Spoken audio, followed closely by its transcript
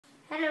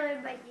Hello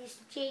everybody, this is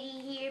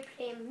Jayden here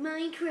playing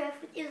Minecraft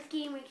with this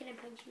game. Where can I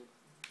punch you?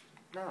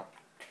 No.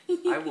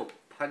 I will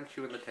punch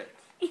you in the tits.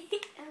 I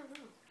don't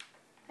know.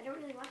 I don't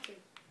really want to.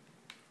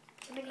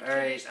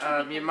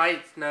 Alright, you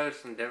might notice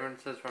some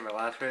differences from the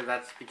last video.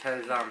 That's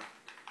because,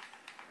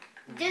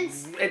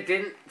 it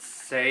didn't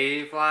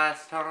save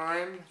last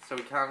time. So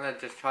we kind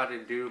of just tried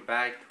to do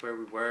back to where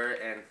we were.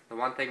 And the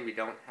one thing we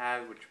don't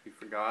have, which we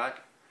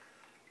forgot,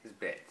 is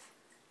bits.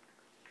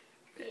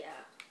 Yeah.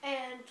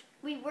 And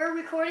we were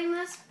recording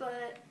this,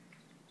 but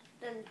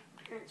then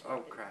parents.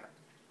 Oh crap!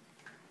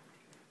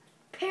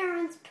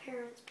 Parents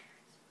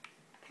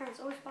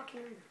always walking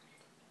around.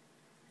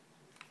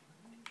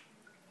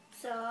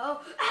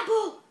 So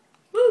apple,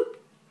 woo!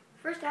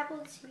 First apple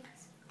of the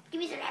series. Give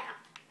me some apple.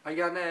 I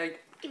got an egg.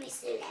 Give me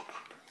some apple.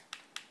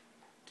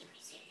 Give me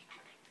some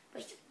apple.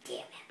 Where's the damn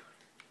apple?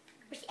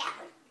 Where's the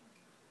apple?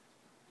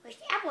 Where's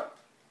the apple?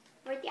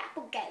 Where'd the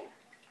apple go?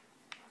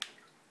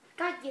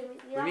 God damn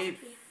it! We need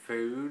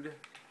food.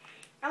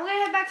 I'm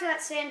gonna head back to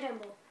that sand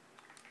temple.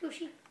 Ooh,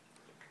 sheep.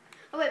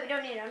 Oh wait, we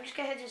don't need it. I'm just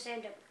gonna head to the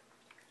sand temple.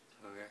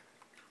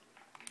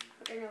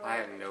 Okay. I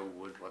have no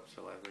wood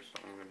whatsoever,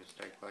 so I'm gonna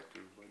start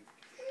collecting wood.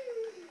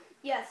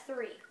 Yeah,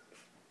 3.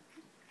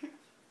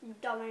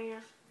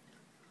 Dumbass.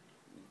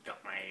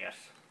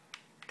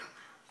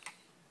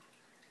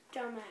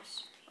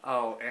 Dumbass.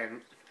 Oh,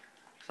 and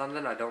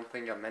something I don't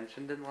think I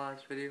mentioned in the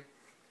last video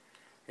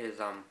is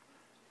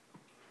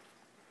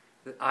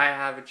I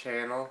have a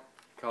channel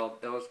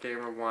called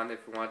Gamer1.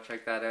 If you want to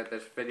check that out,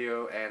 this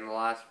video and the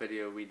last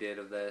video we did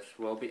of this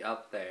will be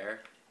up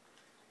there.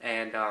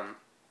 And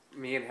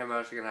me and him are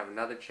also gonna have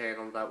another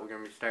channel that we're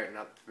gonna be starting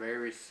up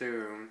very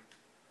soon,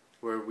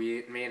 where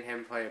me and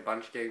him play a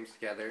bunch of games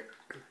together.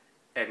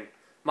 And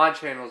my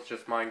channel is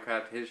just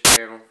Minecraft. His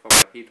channel, from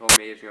what he told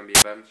me, is gonna be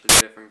a bunch of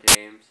different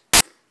games.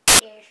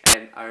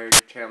 And our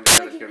channel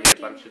together is gonna be a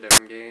bunch of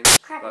different games.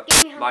 But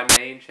my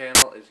main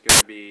channel is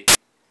gonna be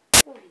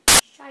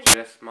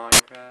just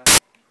Minecraft.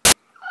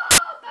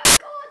 Oh my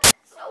god,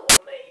 that's so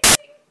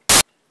amazing.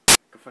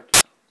 Go fuck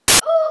yourself.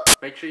 Oh.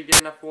 Make sure you get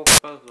enough wool for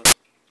both of us.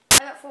 I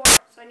got 4,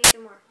 so I need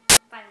 2 more.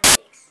 5 and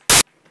 6.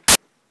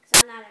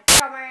 So I'm not a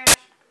dumbass.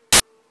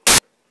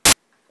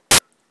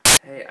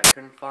 Hey, I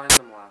couldn't find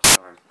them last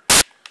time.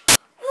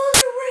 Oh,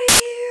 they're right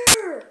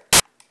here!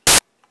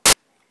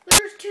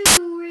 There's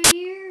 2 right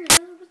here.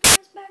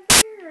 What's back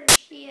here?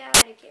 Yeah,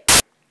 I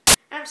can't.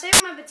 And I'm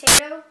saving my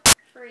potato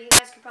for you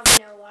guys could probably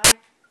know why.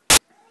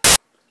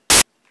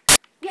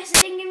 Yes,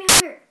 it didn't give me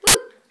hunger. Woo!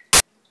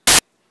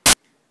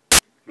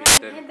 It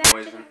didn't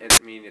poison. It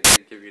didn't mean it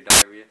didn't give you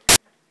diarrhea.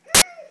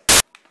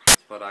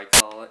 That's what I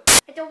call it.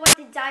 I don't want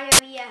the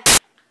diarrhea.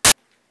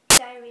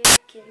 Diarrhea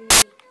killing me.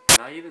 Can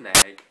I eat an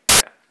egg?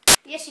 Yeah.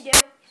 Yes, you do.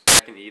 I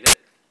can eat it?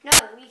 No,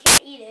 you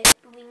can't eat it,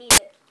 but we need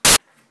it.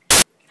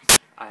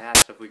 I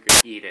asked if we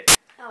could eat it.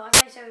 Oh, I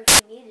thought you said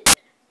if we needed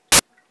it.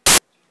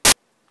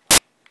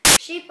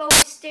 Sheep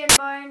always stand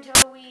by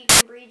until we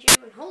can breed you.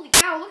 And holy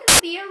cow, look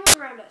at the animals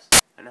around us.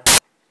 I know.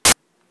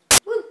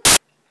 Woo!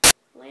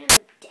 Land of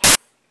death.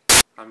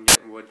 I'm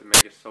getting wood to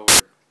make a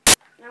sword.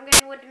 And I'm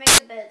getting wood to make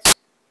the beds.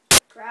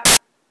 Crap.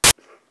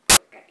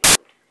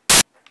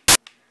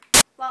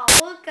 Wow,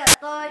 look at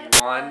the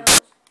 1,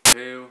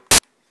 2,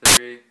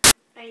 3.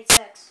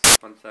 96.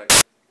 1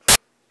 second.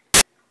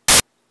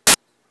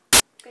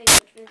 Okay,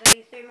 which means I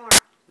need 3 more.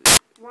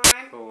 1.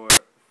 4,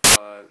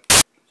 5,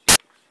 6.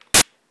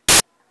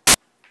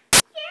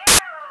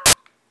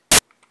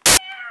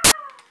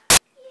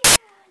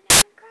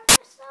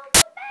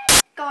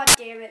 God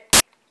damn it.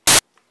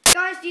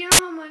 Guys, do you know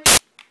how much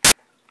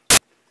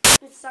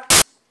it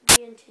sucks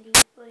being titty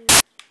playing?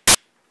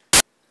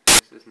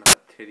 This is not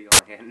titty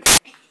land.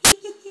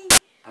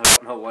 I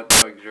don't know what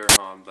drugs you're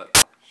on, but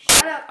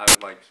Shut up. I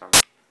would like some.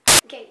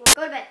 Okay, well,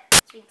 go to bed. So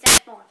we can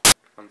spawn.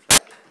 1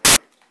 second.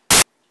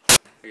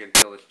 I can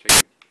kill this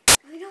chicken.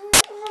 I don't know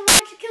why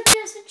you kill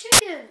just a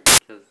chicken.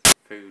 Because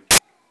food.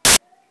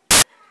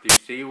 Do you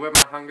see where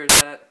my hunger's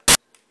at?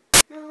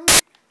 No.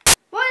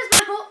 Why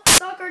does my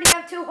sock already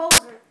have 2 holes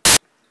in it?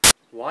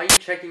 Why are you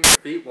checking your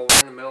feet while we're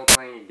in the middle of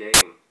playing a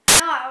game?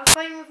 No, I was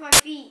playing with my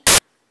feet.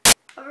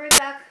 I'll be right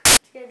back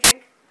to get a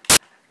drink.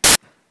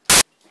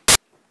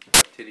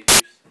 What, titty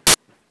juice?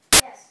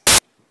 Yes.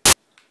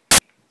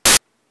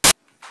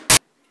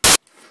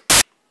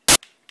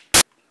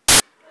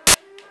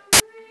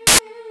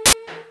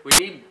 We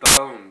need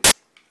bones.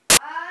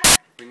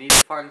 We need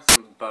to find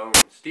some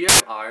bones. Do you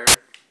have iron?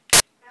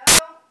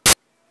 No.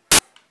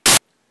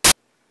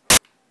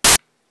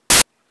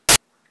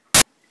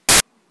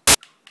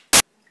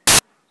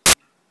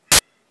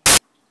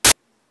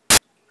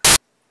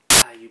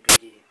 You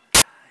piggy.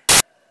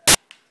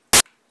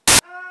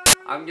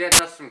 I'm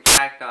getting us some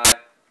cacti.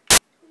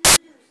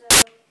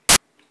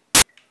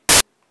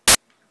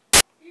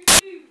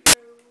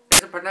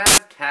 Is it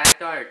pronounced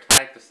cacti or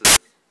cactuses?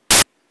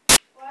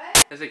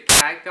 What? Is it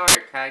cacti or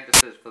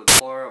cactuses for the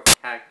plural of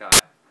cacti?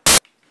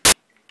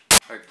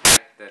 Or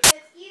cactus?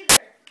 It's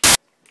either.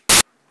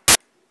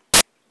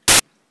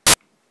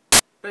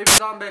 Baby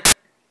zombie!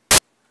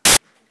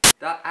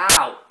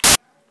 Ow!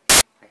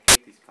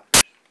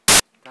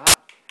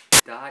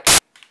 Die.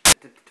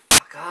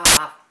 Fuck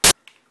off.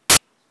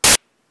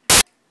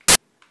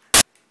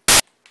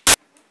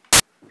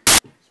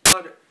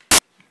 Spider.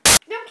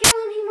 Don't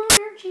kill him, he won't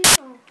hurt you.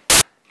 Oh,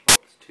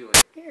 It's too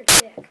late. you're a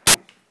dick.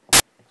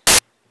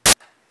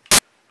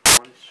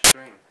 One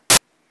string.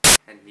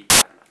 And he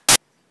got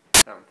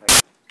something.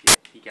 Yeah,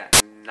 he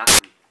got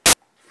nothing.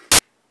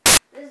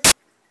 This-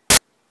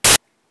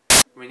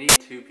 We need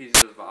 2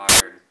 pieces of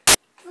iron.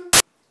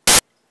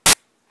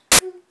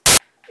 There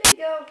you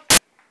go.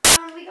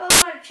 We got a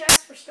lot of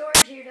chests for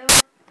storage here, though.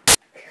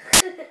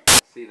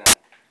 See that?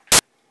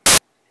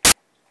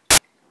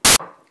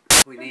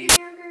 We need...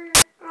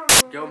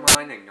 Go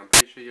mining. I'm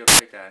pretty sure you have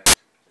pickaxe.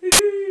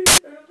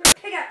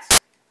 Pickaxe.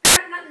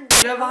 Nothing.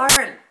 You have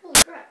iron!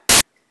 Holy crap.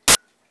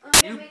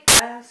 You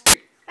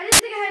bastard! I didn't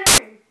think I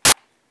had iron.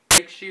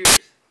 Make shears.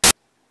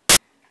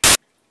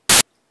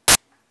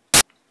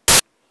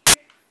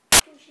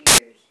 Fucking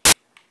shears.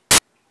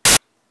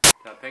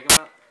 Did I pick them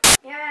up?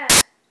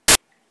 Yes.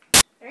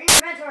 They're in your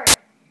inventory.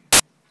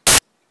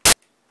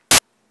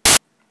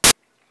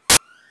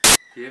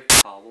 Do you have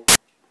cobble?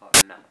 Oh,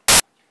 no.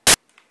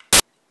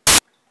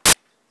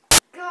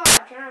 God,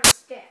 can I have a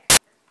stick?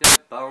 You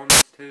have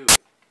bones too.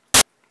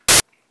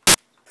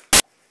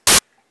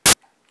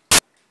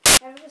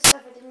 That was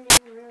stuff I didn't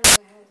even realize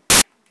I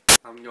had.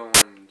 I'm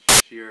going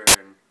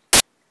shearing.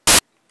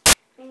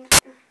 Don't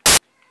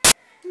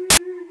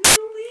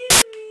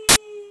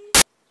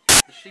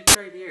The sheep's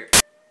right here.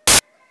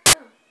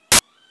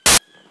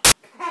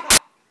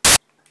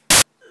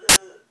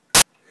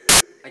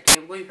 I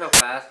can't believe how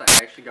fast I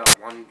actually got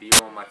 1 view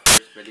on my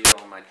first video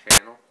on my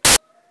channel.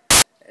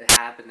 It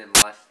happened in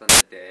less than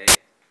a day.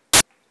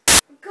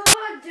 Go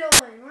on,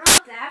 Dylan. We're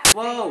not that.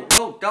 Whoa,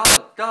 whoa, dog,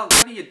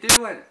 what are you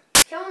doing?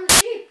 Killing the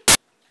sheep.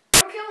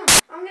 Don't kill him.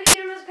 I'm gonna get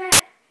him as a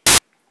pet.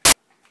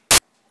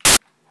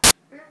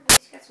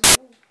 He's got some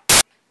wool.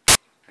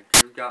 I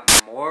could have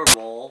got more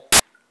wool,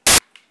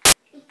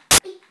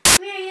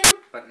 Come here, you.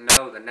 but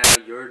no, now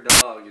your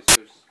dog is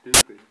so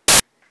stupid.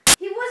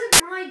 He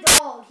wasn't my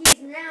dog.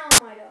 He's now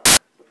my dog.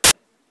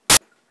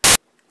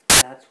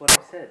 That's what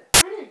I said.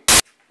 Come in.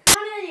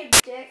 Come in, you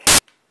dick.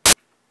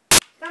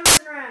 Stop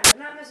messing around. I'm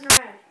not messing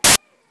around.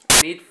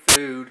 I need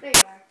food. There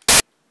you are.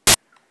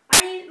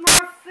 I need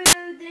more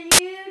food than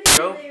you do.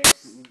 Go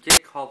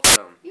get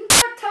cobblestone. You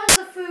got tons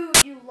of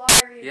food, you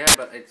liar. You Yeah,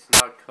 but it's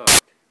not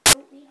cooked.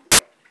 don't need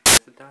it. Yes,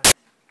 it does.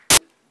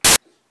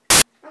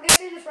 I'm gonna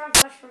see this round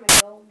flesh from a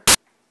dog.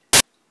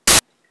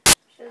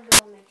 Should have been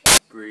on my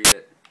chest. Breed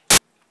it.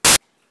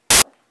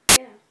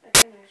 Yeah, I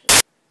can actually.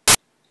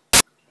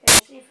 Okay,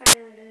 let's see if I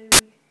know do.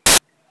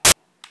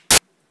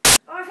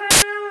 Oh, I found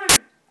another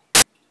one!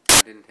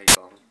 It didn't take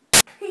long.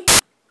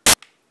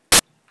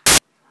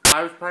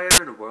 I was playing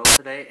in the world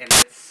today, and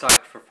it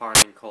sucked for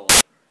finding coal.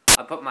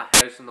 I put my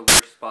house in the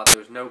worst spot. There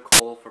was no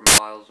coal for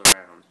miles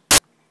around.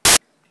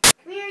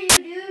 Come here, you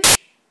douche.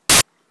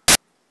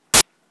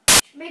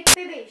 Make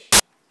babies.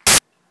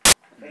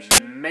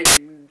 Make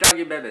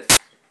doggy babies.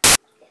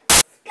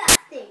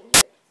 Disgusting.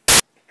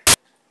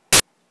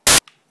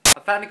 I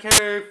found a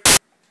cave.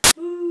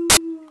 Ooh.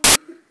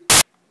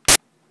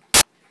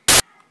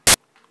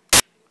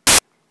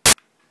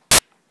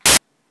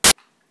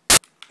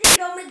 There you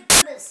go, make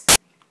babies.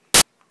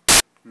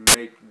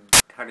 Make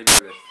tiny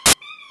babies.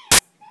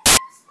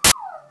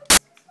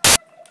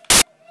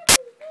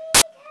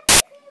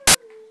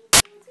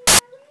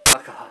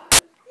 Fuck off.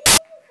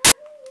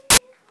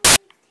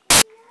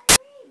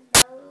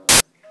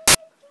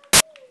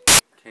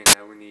 Okay,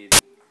 now we need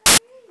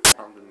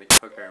something to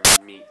cook our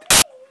meat.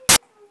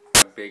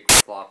 A big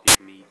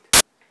floppy meat.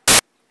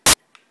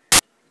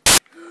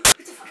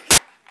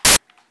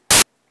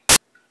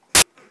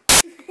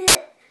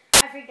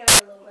 I freaked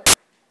out a little bit.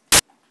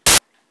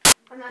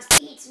 I'm not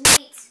to eat some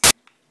meat.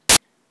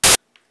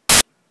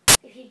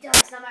 If he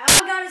does, not my. Oh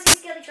my god, I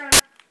see Skeletron.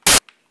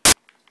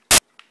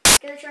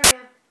 Skeletron, yeah.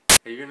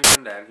 Are you gonna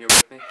come down here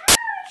with me?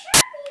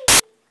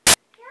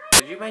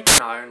 Did you make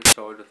an iron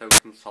sword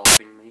without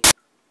consulting me?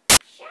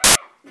 Shut up.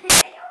 I don't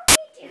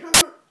need to. I'm a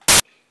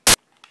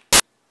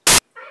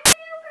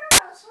little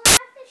girl, so I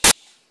have to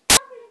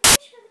stop and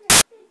fish for the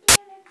rest of the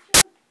damn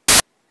episode.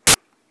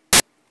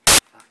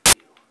 Fuck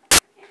you.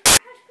 And my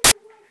husband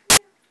and wife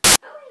now.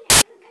 Oh yeah,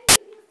 I'm gonna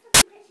give you a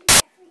fucking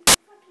present for your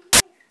fucking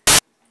wife.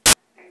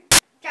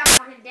 God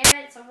fucking damn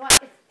it, so what?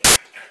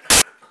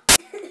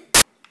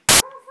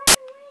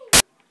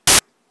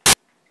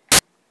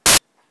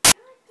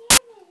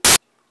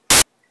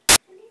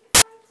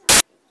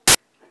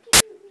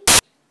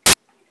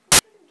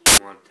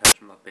 You want to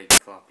touch my big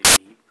floppy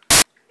meat?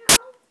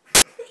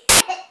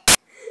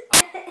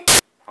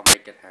 I'll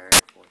make it hard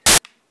for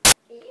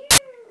you. Ew,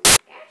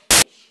 that's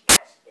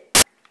disgusting.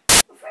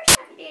 Well, first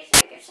off, you did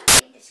think of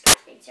something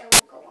disgusting, so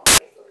we'll go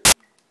over it.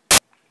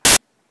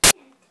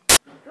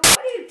 What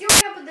are you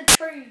doing up in the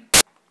tree?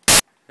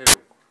 Who?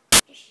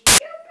 You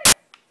stupid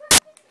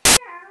fucking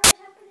cows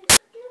up in the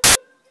stupid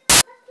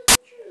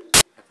fucking tree.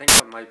 I think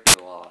I might be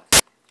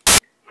lost.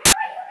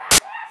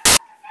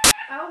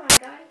 How are you not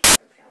there? Oh my god, he killed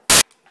himself.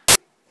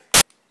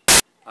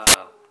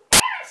 Uh-oh.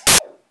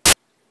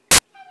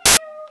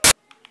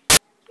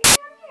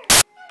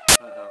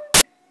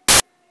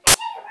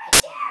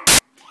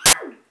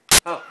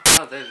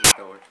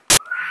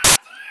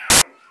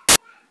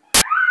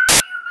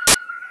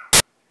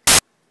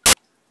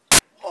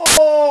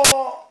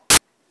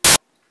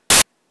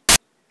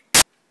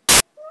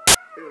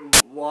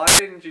 Why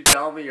didn't you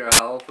tell me your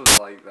health was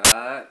like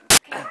that?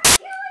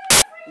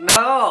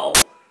 No!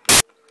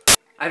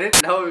 I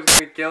didn't know it was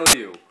gonna kill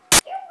you.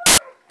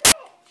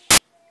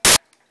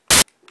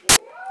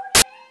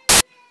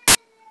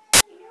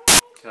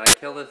 Can I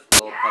kill this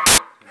little puppy?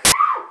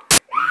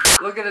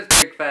 Look at his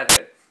big fat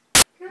head.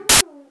 No,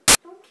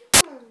 don't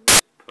kill him.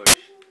 Push.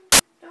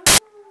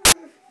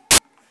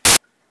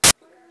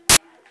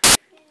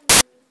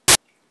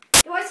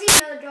 Do I see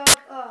another dog?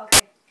 Oh,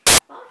 okay.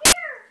 Well,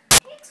 here,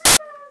 take some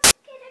bones,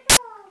 get a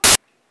dog.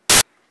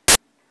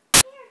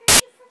 Here,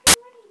 there's your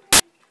fucking money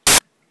bag.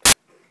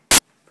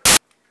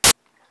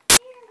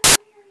 Here,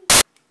 Mary.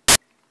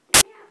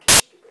 Now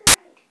kiss the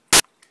bride.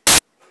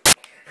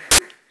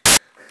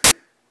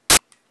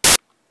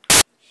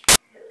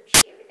 Scooch,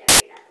 give it up,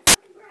 you're not the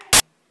fucking bride.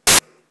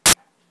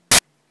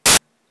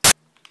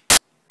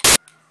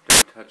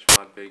 Don't touch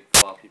my big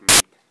floppy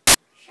meat.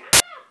 Shut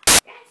up,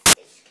 that's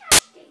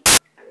disgusting.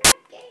 I'm not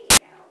gay,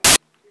 though.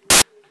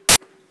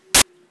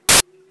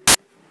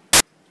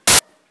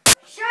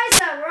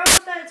 Shiza, we're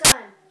almost out of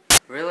time.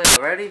 Really?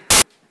 Already?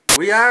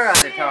 We are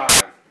out of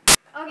time.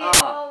 Okay,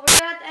 well, we're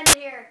gonna have to end it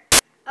here.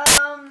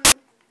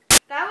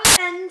 That was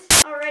the end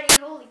already.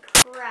 Holy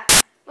crap.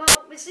 Well,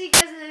 we'll see you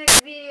guys in the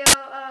next video.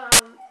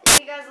 If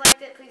you guys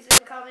liked it, please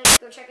leave a comment.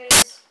 Go check out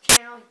his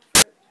channel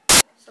for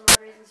some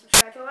other reason.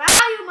 Subscribe to him.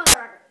 Ah, you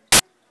motherfucker!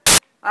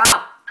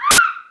 Ah!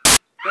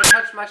 Don't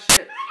touch my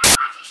shit.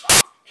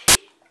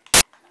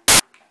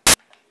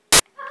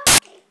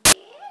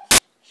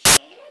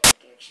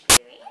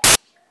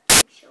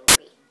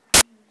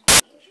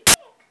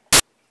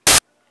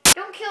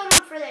 Don't kill him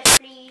for this,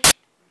 please.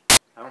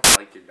 I don't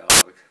like your dogs.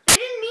 I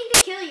didn't mean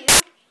to kill you.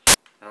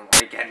 I don't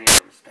like any of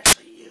them,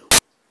 especially you.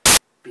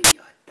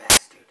 Be-eyed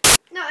bastard.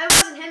 No, it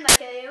wasn't him that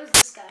killed you. It was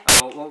this guy.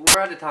 Oh, well, we're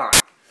out of time.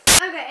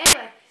 Okay,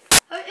 anyway.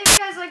 If you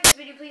guys like this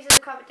video, please leave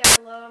a comment down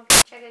below.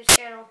 Check out his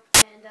channel.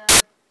 And,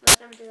 let's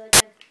never do that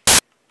again.